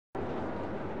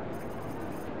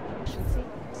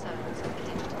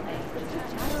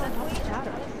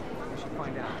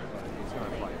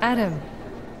Adam.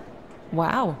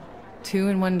 Wow. 2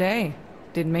 in one day.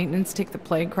 Did maintenance take the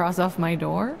plague cross off my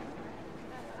door?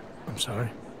 I'm sorry.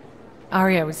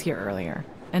 Arya was here earlier.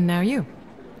 And now you.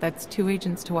 That's 2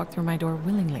 agents to walk through my door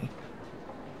willingly.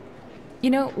 You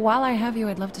know, while I have you,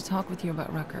 I'd love to talk with you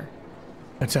about Rucker.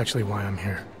 That's actually why I'm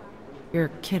here.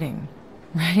 You're kidding,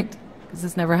 right? Because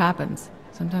this never happens.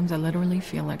 Sometimes I literally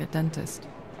feel like a dentist.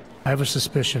 I have a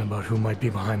suspicion about who might be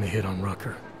behind the hit on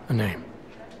Rucker. A name.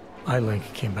 iLink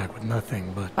came back with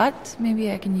nothing, but... But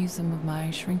maybe I can use some of my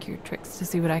shrink-your tricks to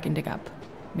see what I can dig up.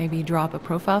 Maybe draw up a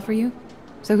profile for you?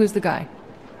 So who's the guy?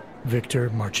 Viktor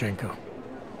Marchenko.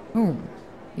 Oh,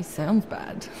 he sounds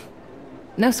bad.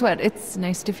 No sweat, it's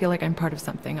nice to feel like I'm part of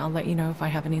something. I'll let you know if I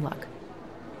have any luck.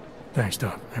 Thanks,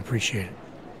 Doc. I appreciate it.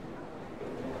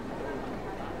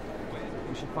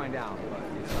 We should find out, but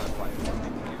it's not quite.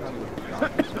 You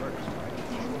probably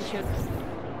Should.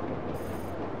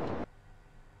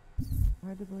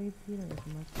 Hard to believe Peter is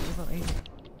the most beautiful agent.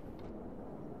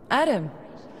 Adam!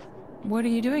 What are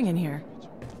you doing in here?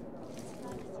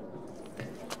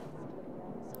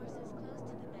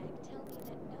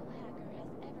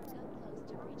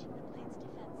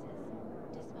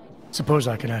 Suppose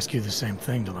I could ask you the same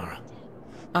thing, Delara.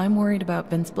 I'm worried about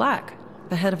Vince Black,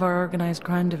 the head of our organized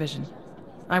crime division.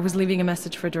 I was leaving a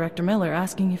message for Director Miller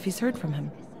asking if he's heard from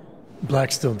him.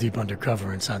 Black's still deep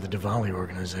undercover inside the Diwali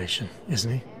organization,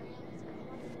 isn't he?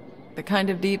 The kind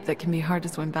of deep that can be hard to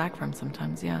swim back from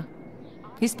sometimes, yeah.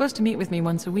 He's supposed to meet with me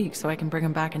once a week so I can bring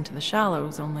him back into the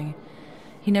shallows, only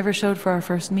he never showed for our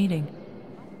first meeting.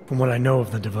 From what I know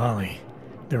of the Diwali,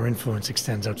 their influence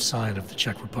extends outside of the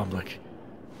Czech Republic.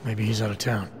 Maybe he's out of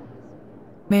town.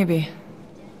 Maybe.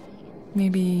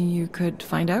 Maybe you could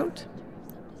find out?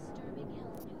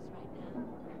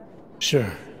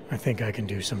 Sure. I think I can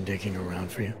do some digging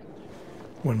around for you.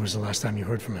 When was the last time you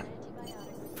heard from him?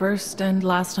 First and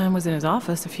last time was in his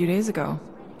office a few days ago.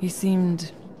 He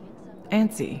seemed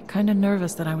antsy, kind of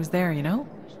nervous that I was there, you know?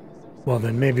 Well,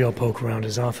 then maybe I'll poke around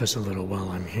his office a little while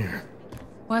I'm here.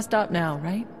 Why stop now,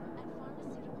 right?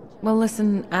 Well,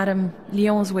 listen, Adam,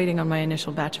 Lyon's waiting on my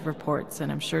initial batch of reports,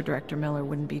 and I'm sure Director Miller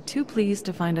wouldn't be too pleased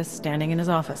to find us standing in his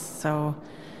office, so...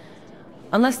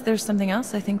 Unless there's something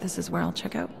else, I think this is where I'll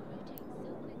check out.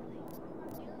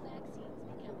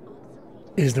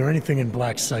 Is there anything in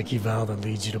Black's psyche, Val, that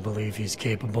leads you to believe he's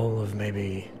capable of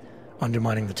maybe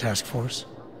undermining the task force?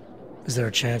 Is there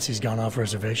a chance he's gone off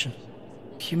reservation?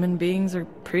 Human beings are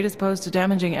predisposed to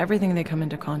damaging everything they come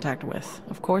into contact with.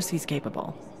 Of course he's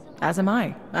capable. As am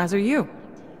I. As are you.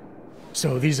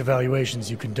 So these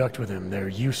evaluations you conduct with him, they're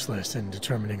useless in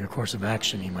determining a course of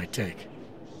action he might take?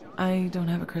 I don't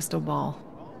have a crystal ball.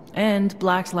 And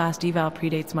Black's last eval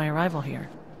predates my arrival here.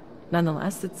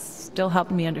 Nonetheless, it's still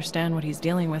helping me understand what he's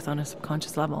dealing with on a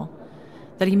subconscious level.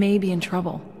 That he may be in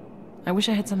trouble. I wish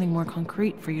I had something more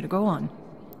concrete for you to go on.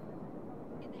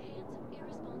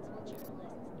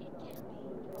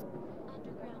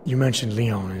 You mentioned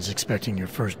Leon is expecting your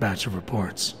first batch of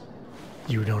reports.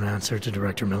 You don't answer to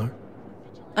Director Miller?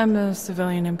 I'm a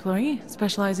civilian employee,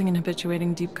 specializing in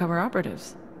habituating deep cover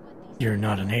operatives. You're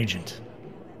not an agent.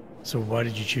 So why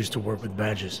did you choose to work with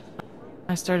badges?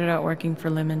 I started out working for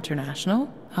Lim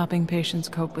International, helping patients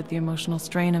cope with the emotional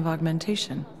strain of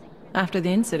augmentation. After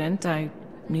the incident, I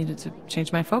needed to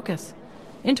change my focus.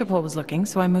 Interpol was looking,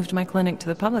 so I moved my clinic to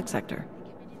the public sector.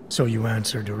 So you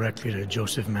answer directly to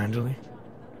Joseph Manderley?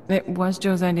 It was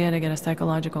Joe's idea to get a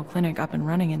psychological clinic up and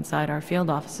running inside our field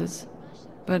offices.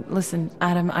 But listen,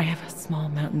 Adam, I have a small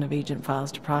mountain of agent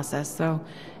files to process, so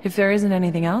if there isn't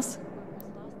anything else...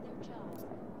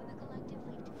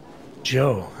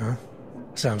 Joe, huh?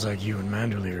 Sounds like you and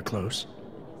Manderley are close.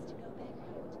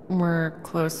 We're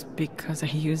close because I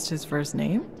used his first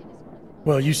name?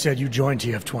 Well, you said you joined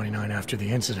TF-29 after the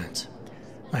incident.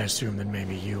 I assume that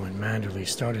maybe you and Manderley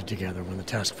started together when the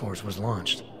task force was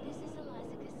launched.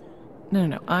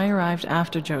 No, I arrived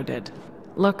after Joe did.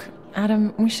 Look,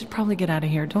 Adam, we should probably get out of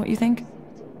here, don't you think?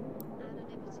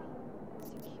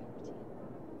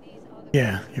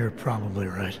 Yeah, you're probably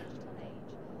right.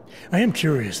 I am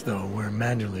curious, though, where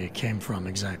Manderley came from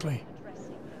exactly.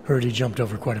 Heard he jumped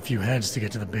over quite a few heads to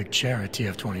get to the big chair at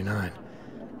TF-29.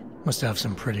 Must have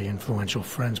some pretty influential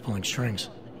friends pulling strings.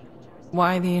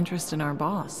 Why the interest in our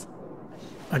boss?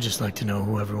 I'd just like to know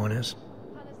who everyone is.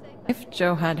 If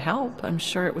Joe had help, I'm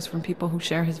sure it was from people who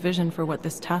share his vision for what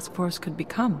this task force could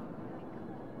become.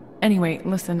 Anyway,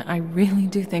 listen, I really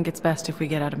do think it's best if we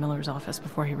get out of Miller's office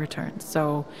before he returns,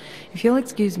 so if you'll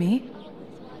excuse me...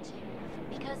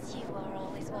 Because you are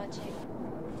always watching.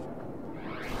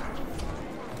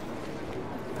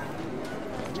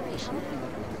 Restoration.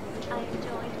 I am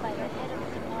joined by the head of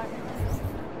the department.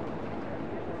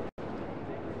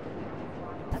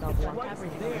 So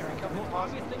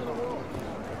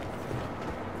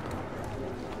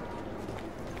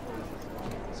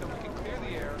we can clear the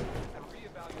air and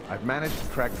reevaluate. I've managed to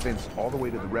track Vince all the way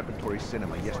to the repertory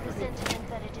cinema The yesterday. sentiment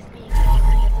that it is being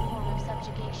marketed as a form of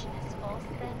subjugation is false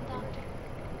then, Doctor?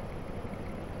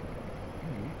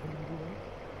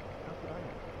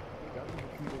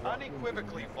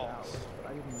 Unequivocally false.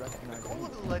 The goal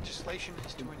of the legislation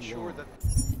is to ensure that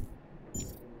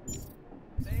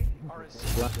they are as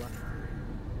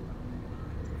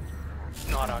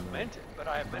not augmented, but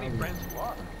I have many friends who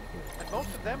are. And most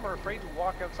of them are afraid to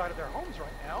walk outside of their homes right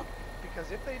now,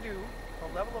 because if they do, the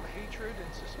level of hatred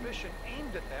and suspicion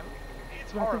aimed at them,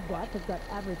 it's horrifying. Has got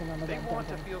everything on the They web, want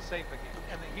to don't feel safe again,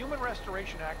 and the Human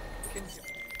Restoration Act can...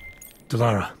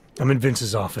 Delara, I'm in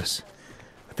Vince's office.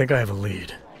 I think I have a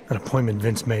lead. An appointment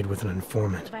Vince made with an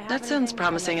informant. That sounds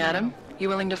promising, Adam. You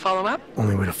willing to follow up?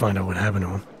 Only way to find out what happened to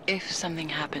him. If something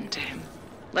happened to him.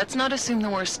 Let's not assume the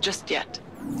worst just yet.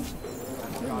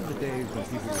 Gone the days when This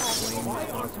people is a would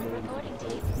live claim recording. Recording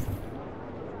tape.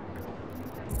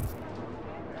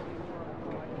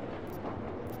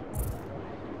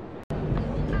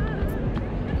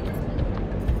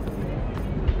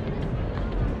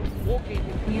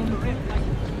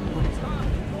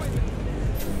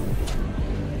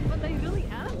 But I really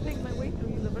am paying my way through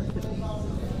university.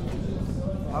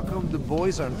 How come the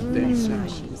boys aren't dancing?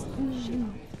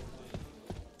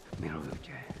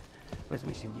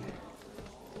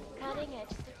 Cutting edge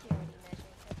security measures.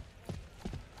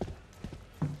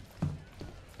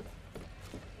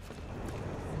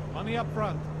 Money up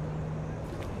front.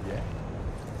 Yeah.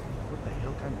 What the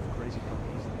hell kind of crazy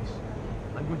company is this?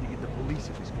 I'm going to get the police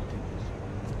if this continues.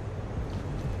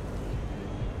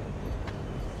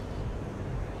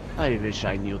 I wish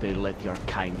I knew they let your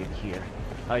kind in here.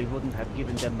 I wouldn't have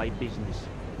given them my business.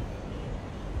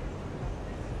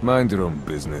 Mind your own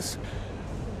business.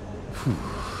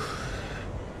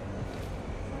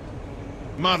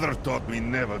 Mother taught me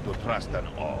never to trust an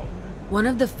all. One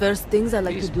of the first things I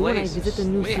like to do when I visit a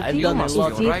new city I've done a is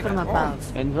lot see it from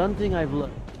above. And one thing I've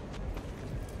learned...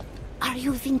 Are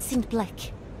you Vincent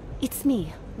Black? It's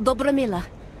me, Dobramila.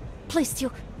 Please,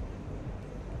 you...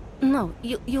 No,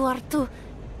 you are too...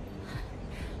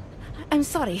 I'm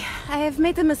sorry. I have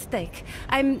made a mistake.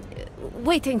 I'm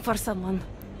waiting for someone.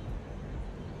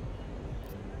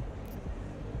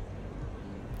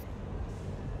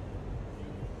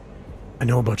 I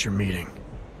know about your meeting.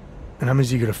 And I'm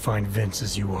as eager to find Vince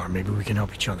as you are. Maybe we can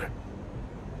help each other.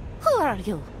 Who are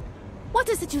you? What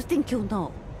is it you think you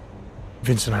know?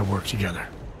 Vince and I work together.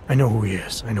 I know who he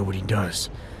is. I know what he does.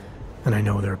 And I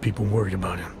know there are people worried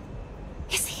about him.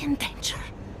 Is he in danger?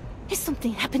 Has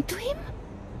something happened to him?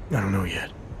 I don't know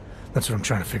yet. That's what I'm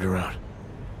trying to figure out.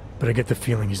 But I get the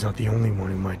feeling he's not the only one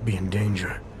who might be in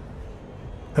danger.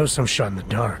 That was some shot in the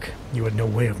dark. You had no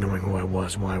way of knowing who I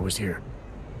was while I was here.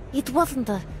 It wasn't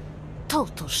a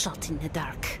total shot in the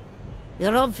dark.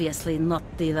 You're obviously not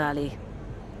Diwali.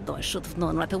 Though I should have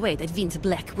known right away that Vince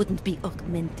Black wouldn't be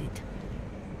augmented.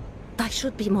 I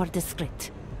should be more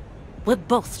discreet. We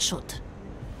both should.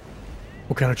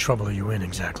 What kind of trouble are you in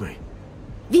exactly?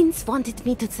 Vince wanted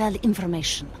me to tell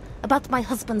information about my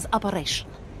husband's operation.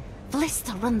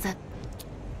 Vlesta runs a...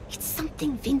 It's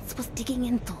something Vince was digging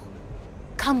into.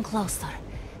 Come closer.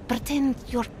 Pretend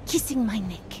you're kissing my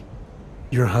neck.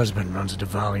 Your husband runs a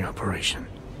Diwali operation.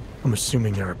 I'm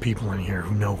assuming there are people in here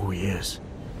who know who he is.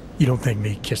 You don't think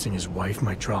me kissing his wife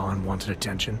might draw unwanted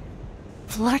attention?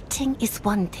 Flirting is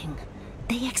one thing.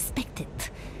 They expect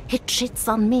it. He cheats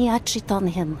on me, I cheat on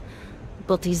him.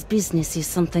 But his business is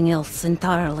something else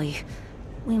entirely.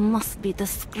 We must be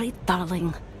discreet,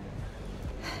 darling.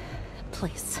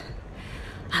 Please,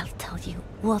 I'll tell you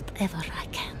whatever I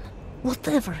can.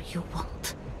 Whatever you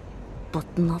want.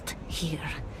 But not here.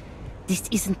 This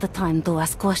isn't the time to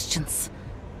ask questions.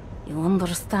 You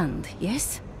understand,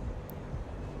 yes?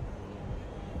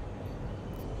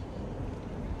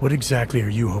 What exactly are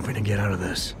you hoping to get out of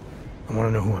this? I want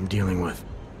to know who I'm dealing with.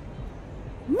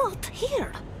 Not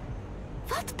here.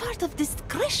 What part of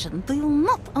discretion do you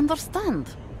not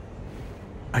understand?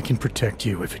 I can protect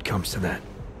you if it comes to that.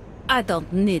 I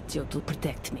don't need you to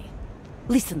protect me.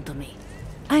 Listen to me.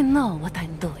 I know what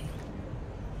I'm doing.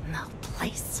 Now,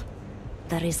 please.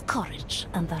 There is courage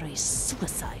and there is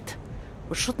suicide.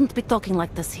 We shouldn't be talking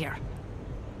like this here.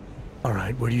 All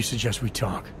right, where do you suggest we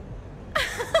talk?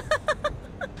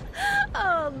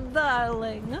 Oh,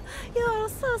 darling. You are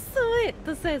so sweet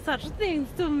to say such things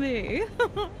to me.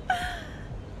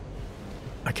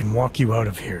 I can walk you out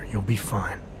of here. You'll be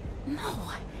fine.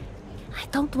 No. I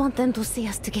don't want them to see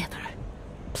us together.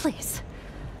 Please.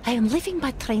 I am leaving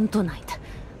by train tonight.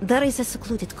 There is a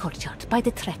secluded courtyard by the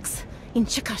tracks in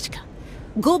Chikashka.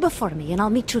 Go before me and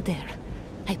I'll meet you there.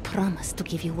 I promise to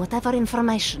give you whatever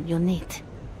information you need.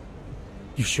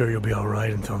 You sure you'll be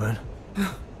alright until then?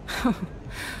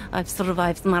 I've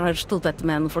survived marriage to that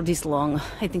man for this long.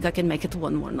 I think I can make it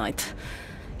one more night.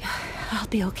 I'll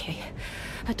be okay.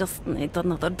 I just need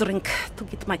another drink to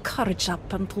get my courage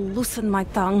up and to loosen my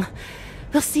tongue.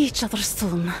 We'll see each other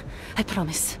soon. I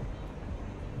promise.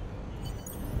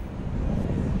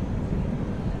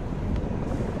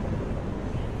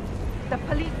 The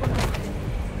police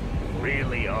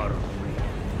Really are.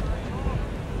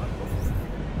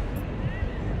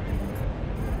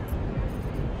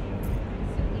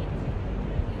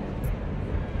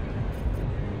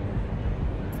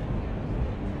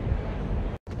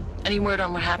 Any word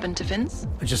on what happened to Vince?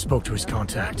 I just spoke to his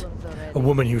contact. A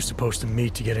woman he was supposed to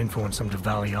meet to get info on some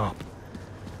Valley op.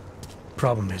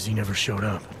 Problem is, he never showed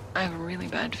up. I have a really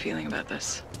bad feeling about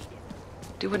this.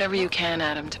 Do whatever you can,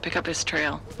 Adam, to pick up his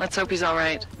trail. Let's hope he's all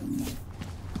right.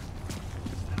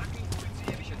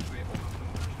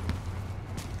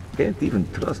 Can't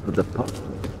even trust the pub.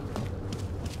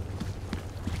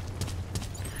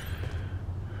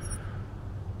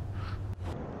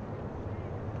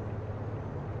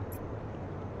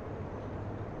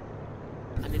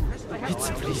 It's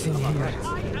freezing here.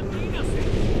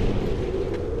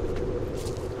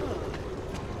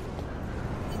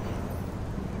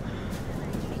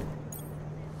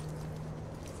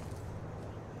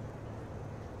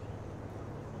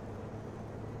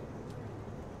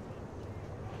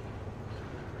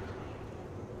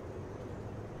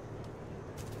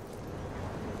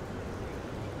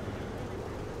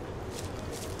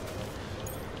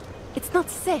 It's not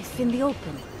safe in the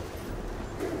open.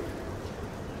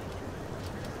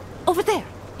 Over there,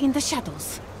 in the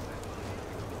shadows.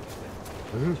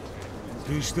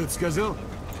 Ты что-то сказал?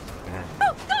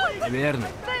 Верно.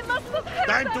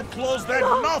 Time to close that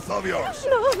mouth of yours!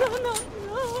 No.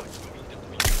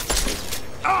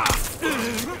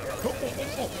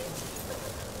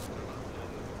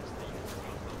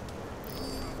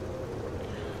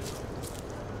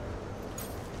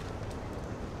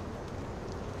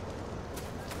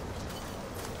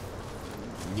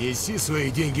 Неси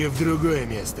свои деньги в другое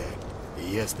место.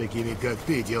 Я с такими, как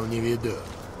ты, дел не веду.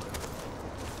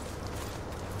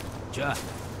 Чё?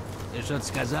 Ты что-то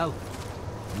сказал?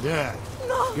 Да,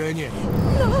 конечно.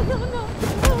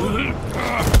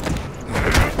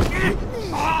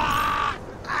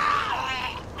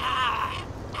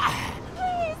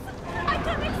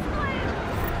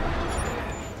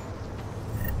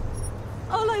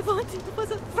 All I wanted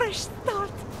was a fresh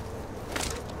start.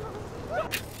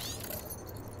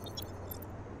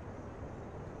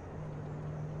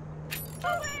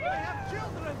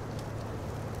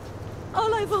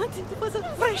 All I wanted was a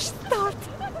fresh start.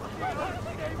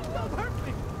 Don't hurt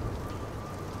me!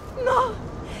 No.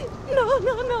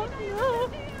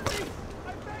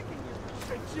 I'm begging you!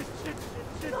 Shit.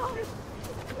 No.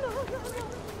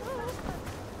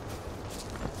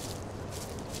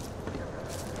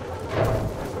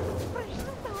 Fresh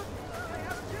start.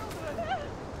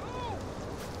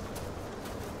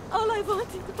 All I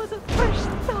wanted was a fresh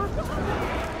start.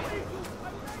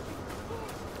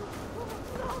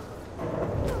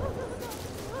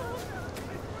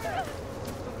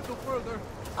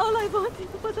 All I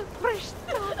wanted was a fresh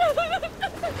start.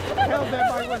 Tell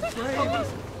them I was brave.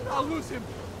 I'll lose him.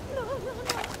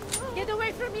 Get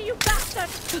away from me, you bastard!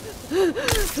 Don't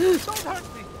hurt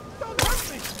me! Don't hurt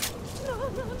me!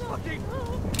 Fucking...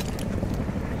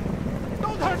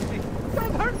 Don't hurt me!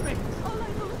 Don't hurt me! All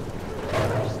I wanted was a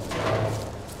fresh start.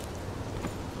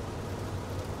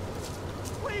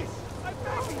 Please! I'm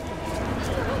begging you!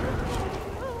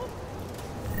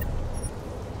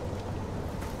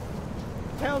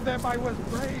 Tell them I was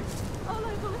brave. All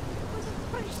I wanted was a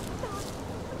fresh start.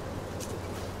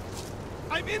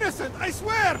 I'm innocent, I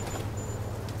swear!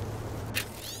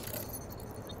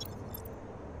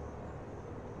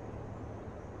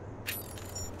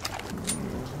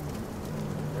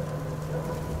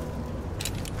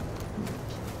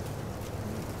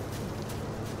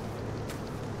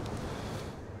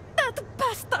 That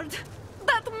bastard!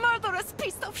 That murderous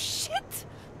piece of shit!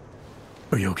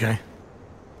 Are you okay?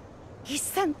 He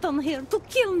sent them here to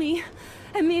kill me.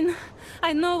 I mean,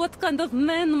 I know what kind of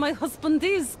man my husband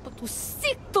is, but to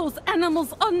sick those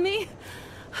animals on me...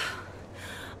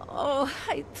 Oh,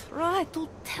 I tried to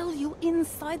tell you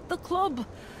inside the club.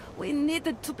 We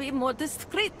needed to be more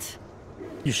discreet.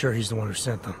 You sure he's the one who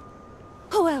sent them?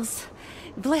 Who else?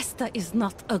 Glesta is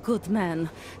not a good man.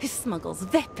 He smuggles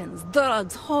weapons,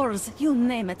 drugs, whores, you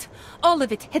name it. All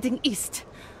of it heading east.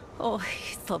 Oh,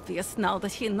 it's obvious now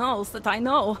that he knows that I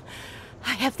know.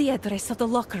 I have the address of the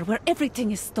locker where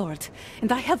everything is stored,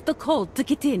 and I have the code to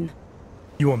get in.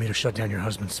 You want me to shut down your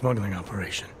husband's smuggling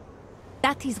operation?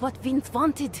 That is what Vince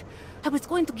wanted. I was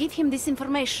going to give him this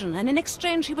information, and in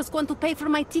exchange he was going to pay for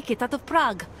my ticket out of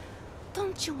Prague.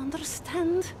 Don't you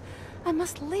understand? I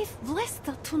must leave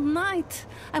Vlesta tonight.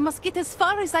 I must get as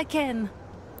far as I can.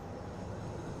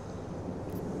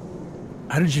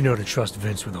 How did you know to trust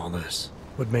Vince with all this?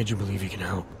 What made you believe he can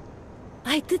help?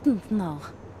 I didn't know.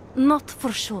 Not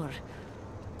for sure.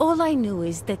 All I knew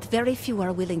is that very few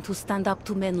are willing to stand up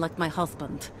to men like my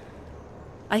husband.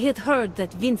 I had heard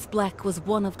that Vince Black was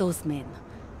one of those men.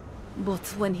 But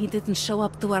when he didn't show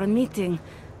up to our meeting,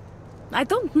 I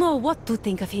don't know what to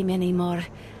think of him anymore.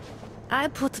 I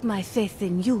put my faith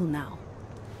in you now.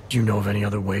 Do you know of any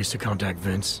other ways to contact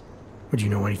Vince? Or do you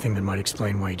know anything that might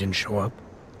explain why he didn't show up?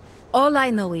 All I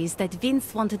know is that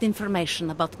Vince wanted information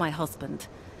about my husband.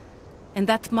 And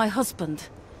that my husband...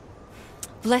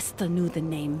 Vlesta knew the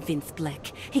name Vince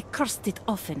Black. He cursed it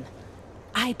often.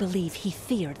 I believe he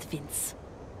feared Vince.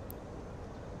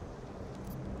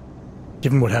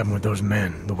 Given what happened with those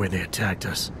men, the way they attacked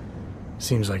us,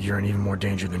 seems like you're in even more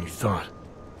danger than you thought.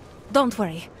 Don't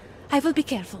worry. I will be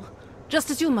careful. Just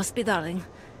as you must be, darling.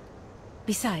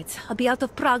 Besides, I'll be out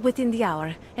of Prague within the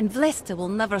hour, and Vlesta will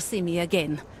never see me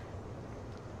again.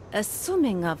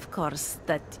 Assuming, of course,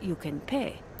 that you can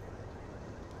pay.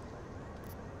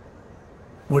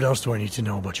 What else do I need to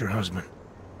know about your husband?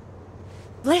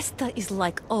 Vlesta is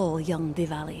like all young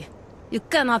Diwali. You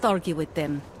cannot argue with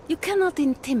them. You cannot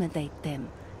intimidate them.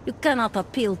 You cannot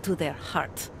appeal to their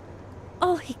heart.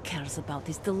 All he cares about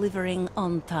is delivering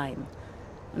on time,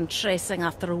 and chasing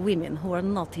after women who are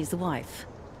not his wife.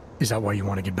 Is that why you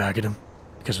want to get back at him?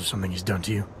 Because of something he's done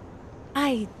to you?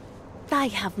 I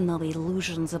have no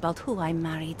illusions about who I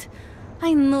married.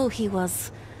 I knew he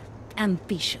was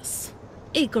ambitious,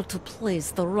 eager to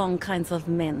please the wrong kinds of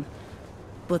men.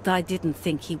 But I didn't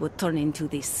think he would turn into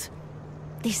this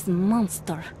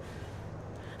monster.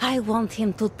 I want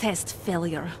him to test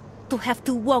failure, to have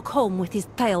to walk home with his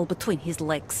tail between his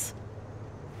legs.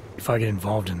 If I get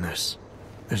involved in this,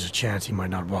 there's a chance he might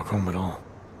not walk home at all.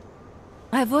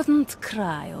 I wouldn't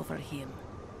cry over him.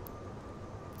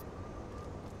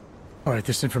 Alright,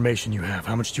 this information you have,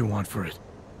 how much do you want for it?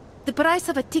 The price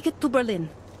of a ticket to Berlin,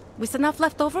 with enough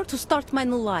left over to start my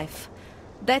new life.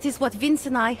 That is what Vince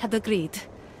and I had agreed.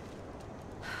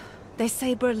 They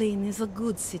say Berlin is a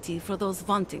good city for those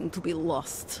wanting to be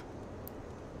lost.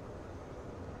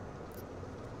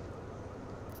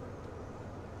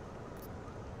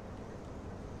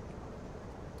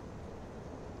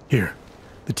 Here.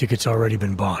 The ticket's already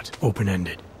been bought,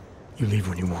 open-ended. You leave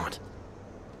when you want.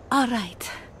 All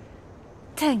right.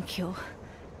 Thank you.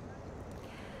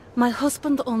 My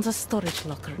husband owns a storage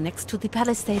locker next to the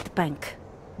Palisade Bank.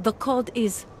 The code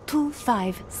is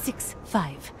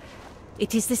 2565.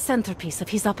 It is the centerpiece of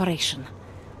his operation.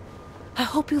 I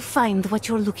hope you find what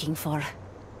you're looking for.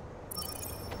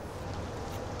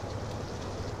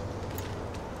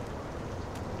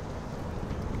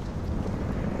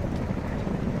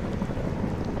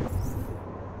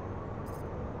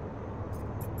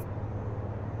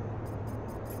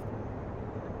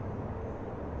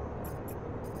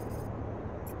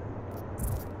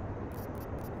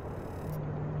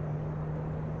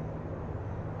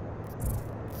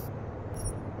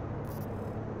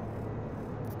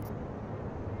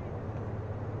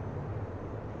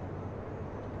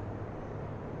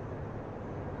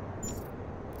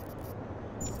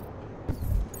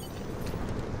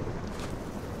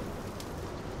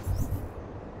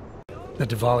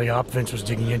 The Diwali op Vince was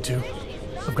digging into?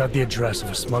 I've got the address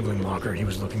of a smuggling locker he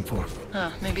was looking for.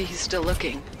 Huh, maybe he's still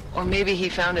looking. Or maybe he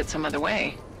found it some other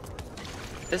way.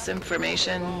 This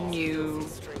information, you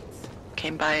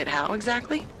came by it how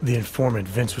exactly? The informant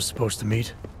Vince was supposed to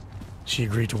meet. She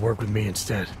agreed to work with me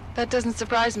instead. That doesn't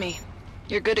surprise me.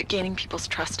 You're good at gaining people's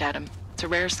trust, Adam. It's a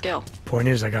rare skill. Point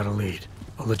is, I got a lead.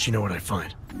 I'll let you know what I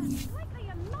find.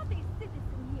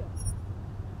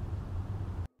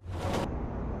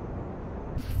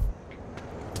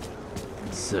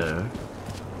 Sir?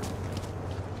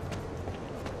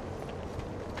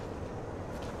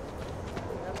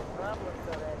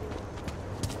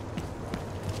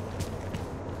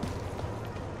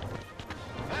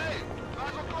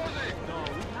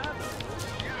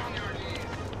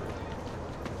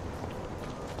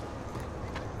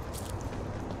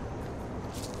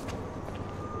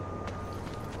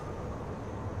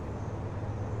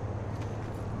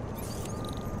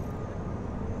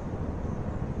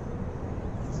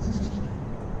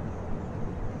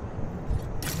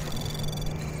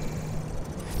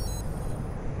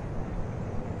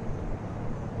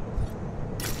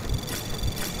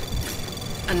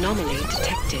 Anomaly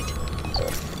detected.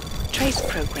 Trace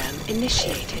program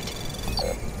initiated.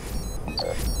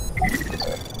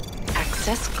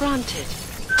 Access granted.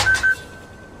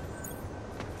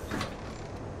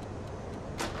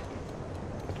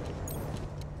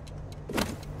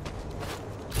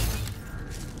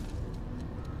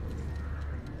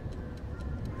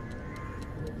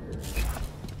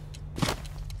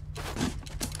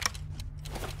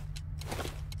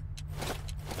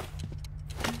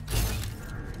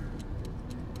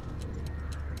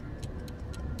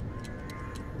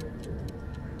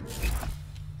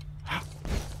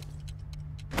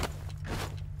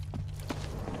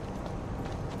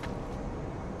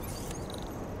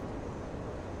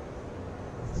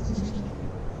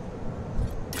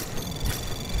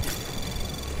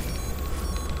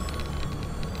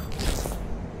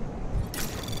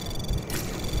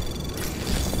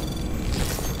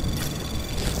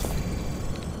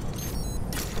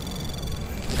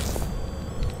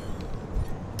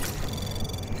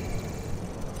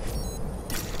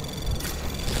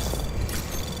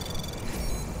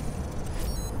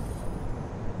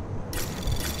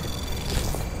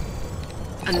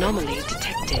 Anomaly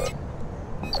detected.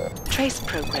 Trace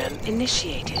program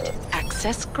initiated.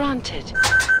 Access granted.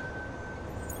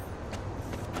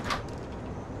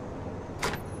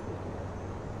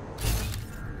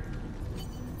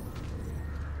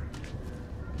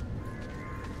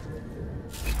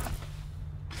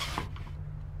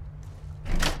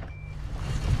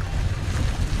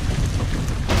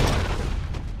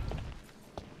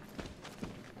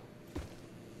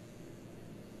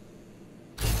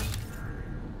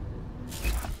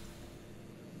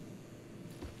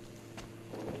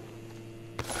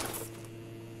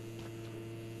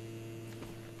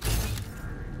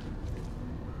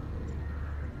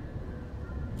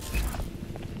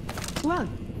 Juan,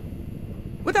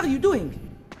 what are you doing?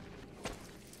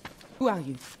 Who are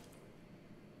you?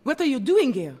 What are you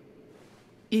doing here?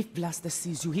 If Vlasta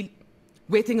sees you, he'll...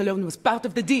 Waiting alone was part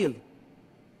of the deal.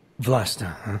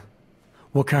 Vlasta, huh?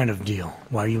 What kind of deal?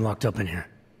 Why are you locked up in here?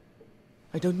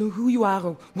 I don't know who you are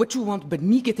or what you want, but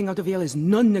me getting out of here is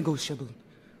non-negotiable.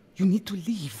 You need to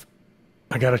leave.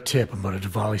 I got a tip about a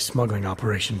Diwali smuggling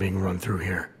operation being run through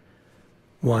here.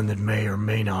 One that may or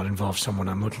may not involve someone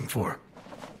I'm looking for.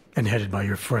 And headed by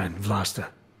your friend, Vlasta.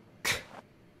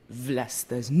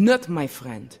 Vlasta is not my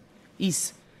friend.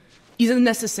 He's a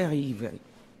necessary evil.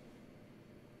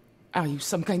 Are you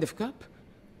some kind of cop?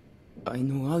 I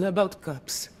know all about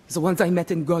cops. The ones I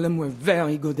met in Golem were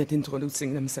very good at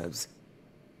introducing themselves.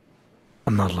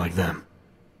 I'm not like them.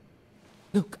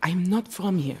 Look, I'm not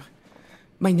from here.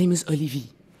 My name is Olivier.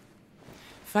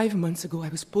 5 months ago, I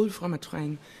was pulled from a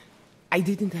train. I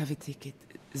didn't have a ticket.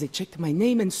 They checked my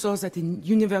name and saw that in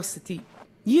university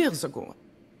years ago.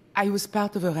 I was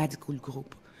part of a radical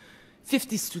group.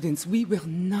 50 students, we were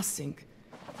nothing.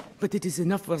 But it is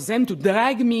enough for them to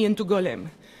drag me into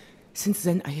Golem. Since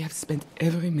then, I have spent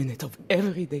every minute of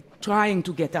every day trying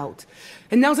to get out.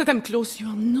 And now that I'm close, you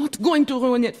are not going to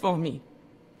ruin it for me.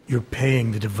 You're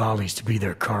paying the Diwalis to be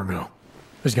their cargo.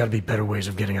 There's got to be better ways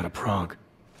of getting out of Prague.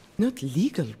 Not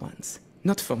legal ones.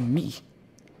 Not for me.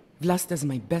 Vlasta's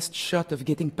my best shot of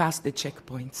getting past the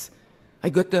checkpoints. I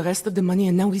got the rest of the money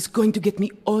and now he's going to get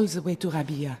me all the way to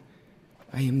Rabia.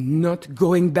 I am not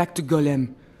going back to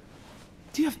Golem.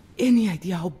 Do you have any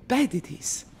idea how bad it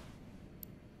is?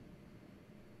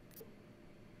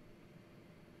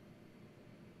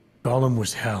 Golem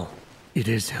was hell. It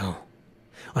is hell.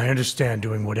 I understand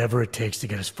doing whatever it takes to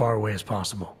get as far away as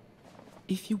possible.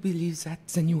 If you believe that,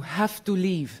 then you have to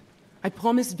leave. I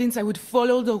promised Vince I would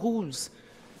follow the rules.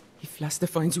 If Vlasta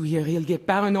finds you here, he'll get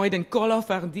paranoid and call off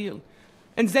our deal.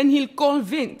 And then he'll call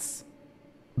Vince.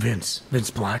 Vince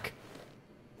Black?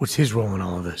 What's his role in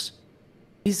all of this?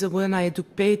 He's the one I had to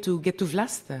pay to get to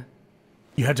Vlasta.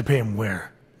 You had to pay him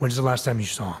where? When's the last time you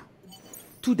saw him?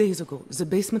 2 days ago, the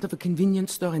basement of a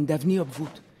convenience store in Davni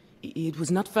Obvut. It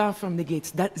was not far from the gates.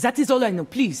 That is all I know,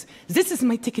 please. This is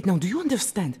my ticket now, do you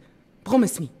understand?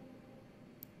 Promise me.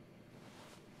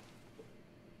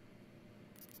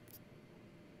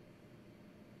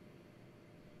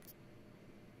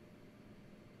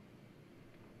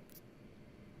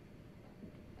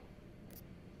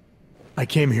 I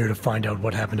came here to find out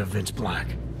what happened to Vince Black.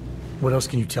 What else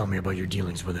can you tell me about your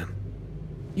dealings with him?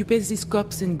 You pay these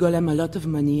cops in Golem a lot of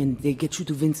money and they get you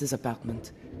to Vince's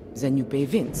apartment. Then you pay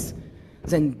Vince.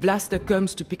 Then Vlasta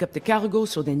comes to pick up the cargo,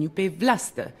 so then you pay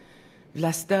Vlasta.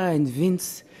 Vlasta and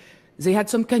Vince, they had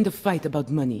some kind of fight about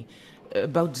money,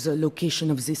 about the location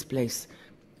of this place.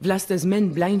 Vlasta's men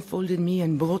blindfolded me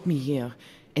and brought me here,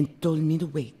 and told me to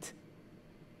wait.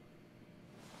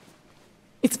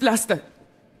 It's Vlasta!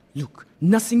 Look,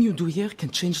 nothing you do here can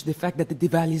change the fact that the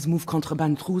Diwalis move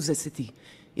contraband through the city.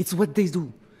 It's what they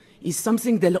do. It's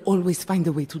something they'll always find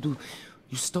a way to do.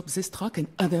 You stop this truck and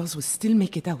others will still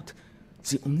make it out.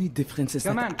 The only difference is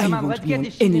that I won't let's be get on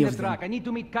this shit any in of the them. truck. I need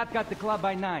to meet Kat at the club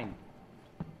by 9.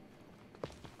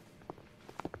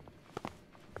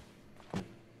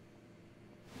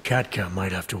 Katka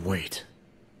might have to wait.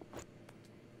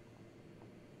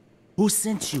 Who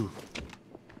sent you?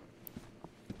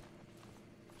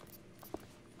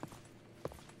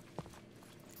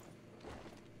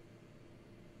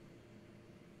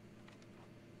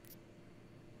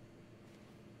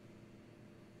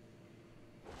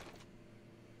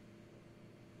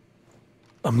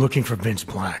 I'm looking for Vince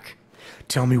Black.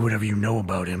 Tell me whatever you know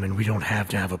about him and we don't have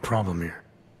to have a problem here.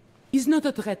 He's not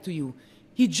a threat to you.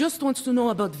 He just wants to know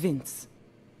about Vince.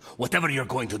 Whatever you're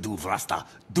going to do, Vrasta,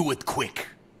 do it quick.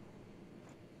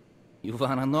 You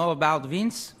wanna know about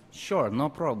Vince? Sure, no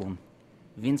problem.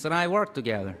 Vince and I work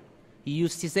together. He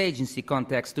used his agency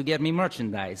contacts to get me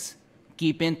merchandise.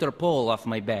 Keep Interpol off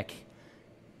my back.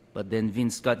 But then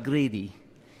Vince got greedy.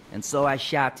 And so I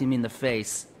shot him in the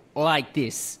face. Like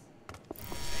this.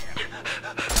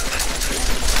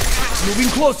 Moving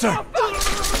closer!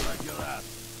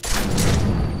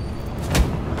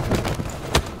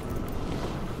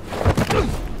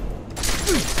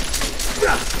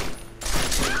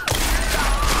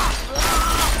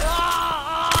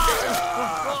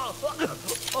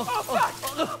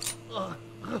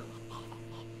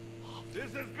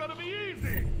 This is gonna be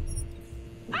easy!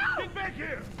 Get back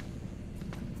here!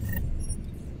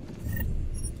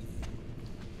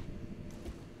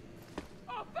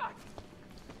 Oh, fuck!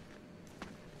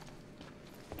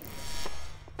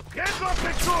 Get off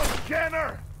the good,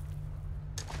 Kenner!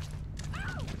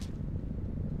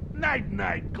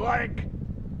 Night-night, Clank!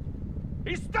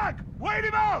 He's stuck! Wait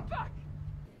him out! Fuck!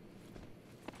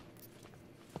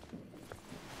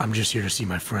 I'm just here to see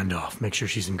my friend off, make sure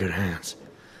she's in good hands.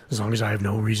 As long as I have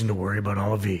no reason to worry about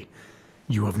Olive,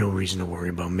 you have no reason to worry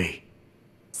about me.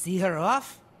 See her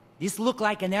off? This look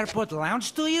like an airport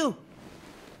lounge to you?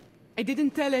 I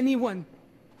didn't tell anyone.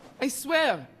 I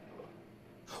swear.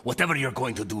 Whatever you're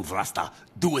going to do, Vrasta,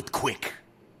 do it quick.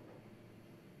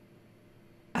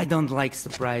 I don't like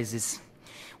surprises.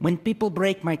 When people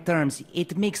break my terms,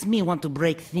 it makes me want to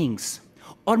break things.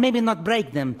 Or maybe not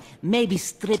break them, maybe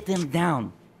strip them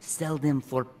down. Sell them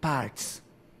for parts.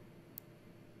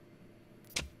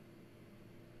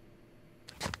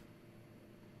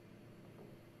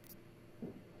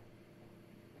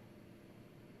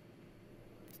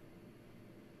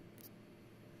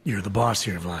 You're the boss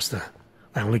here, Vlasta.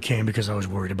 I only came because I was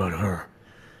worried about her.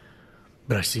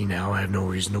 But I see now I have no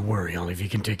reason to worry. Olive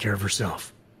can take care of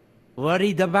herself.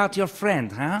 Worried about your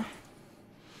friend, huh?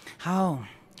 How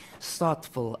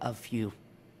thoughtful of you.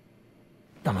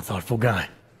 I'm a thoughtful guy.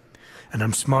 And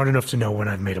I'm smart enough to know when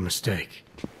I've made a mistake.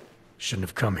 Shouldn't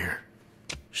have come here.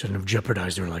 Shouldn't have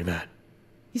jeopardized her like that.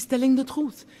 He's telling the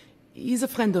truth. He's a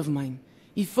friend of mine.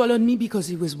 He followed me because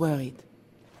he was worried.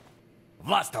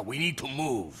 Vlasta, we need to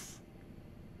move.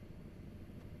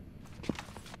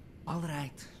 All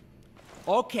right.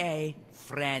 Okay,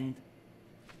 friend.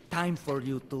 Time for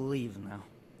you to leave now.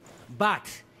 But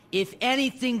if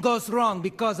anything goes wrong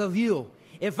because of you,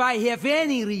 if I have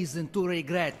any reason to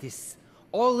regret this,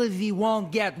 Olive won't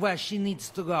get where she needs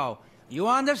to go. You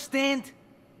understand?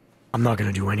 I'm not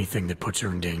gonna do anything that puts her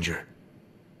in danger.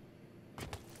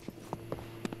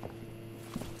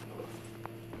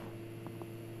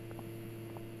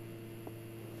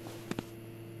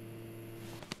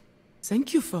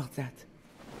 Thank you for that.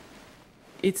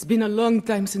 It's been a long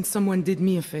time since someone did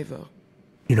me a favor.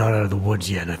 You're not out of the woods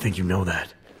yet, and I think you know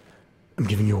that. I'm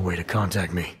giving you a way to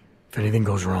contact me, if anything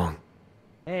goes wrong.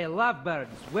 Hey, lovebirds,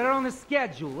 we're on a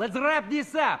schedule. Let's wrap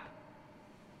this up.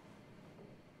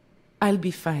 I'll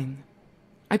be fine.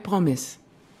 I promise.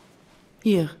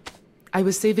 Here, I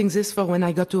was saving this for when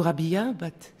I got to Rabia,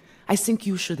 but I think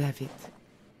you should have it.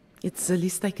 It's the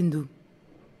least I can do.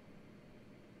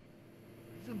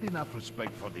 Isn't enough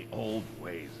respect for the old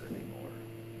ways anymore.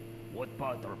 What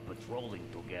part of patrolling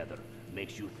together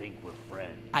makes you think we're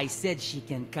friends? I said she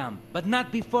can come, but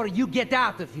not before you get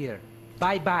out of here.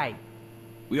 Bye-bye.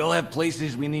 We all have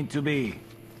places we need to be.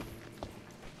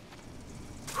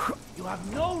 You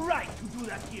have no right to do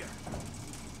that here.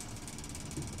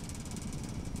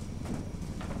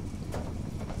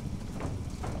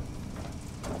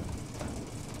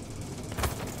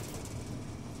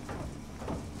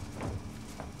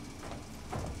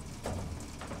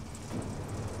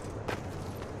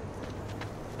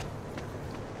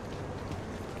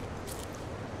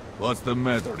 What's the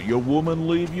matter? Your woman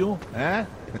leave you, huh?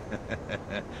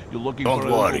 You looking Don't for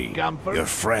a worry, little comfort? your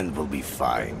friend will be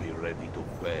fine. Be ready to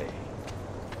pay.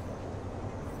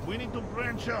 We need to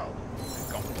branch out.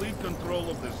 Complete control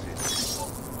of the city.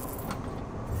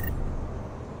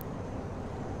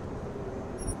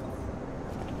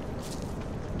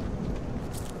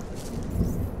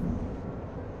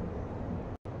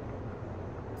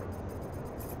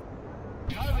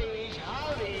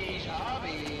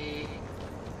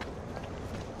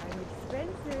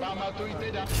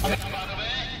 Pamatujte, dámy a pánové,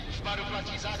 v baru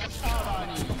platí zákaz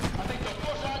stávání. A teď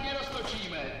to pořádně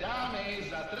roztočíme. Dámy,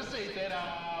 zatrsejte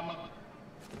nám.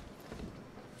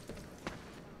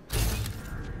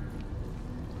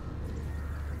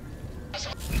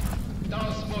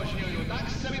 To zbožňuju, tak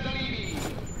se mi to líbí.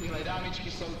 Tyhle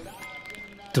dámičky jsou tak...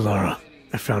 Delara,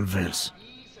 I found Vince.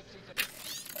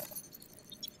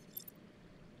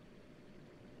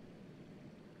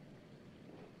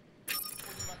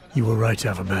 You were right to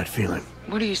have a bad feeling.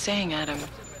 What are you saying, Adam?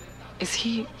 Is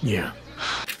he... Yeah.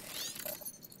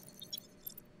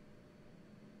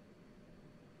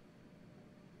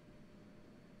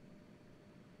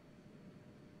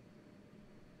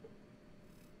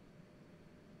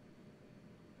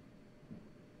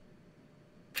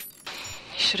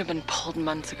 He should have been pulled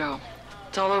months ago.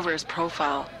 It's all over his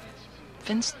profile.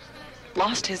 Vince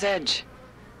lost his edge.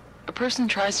 A person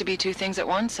tries to be two things at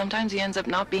once, sometimes he ends up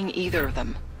not being either of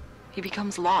them. He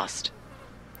becomes lost.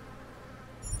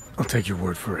 I'll take your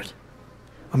word for it.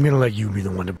 I'm gonna let you be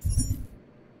the one to...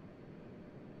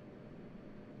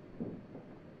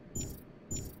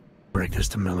 break this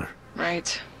to Miller.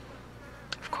 Right.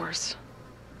 Of course.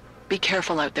 Be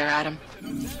careful out there, Adam.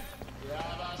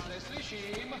 Já vás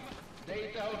neslyším.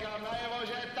 Dejte holkám najevo,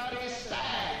 že tady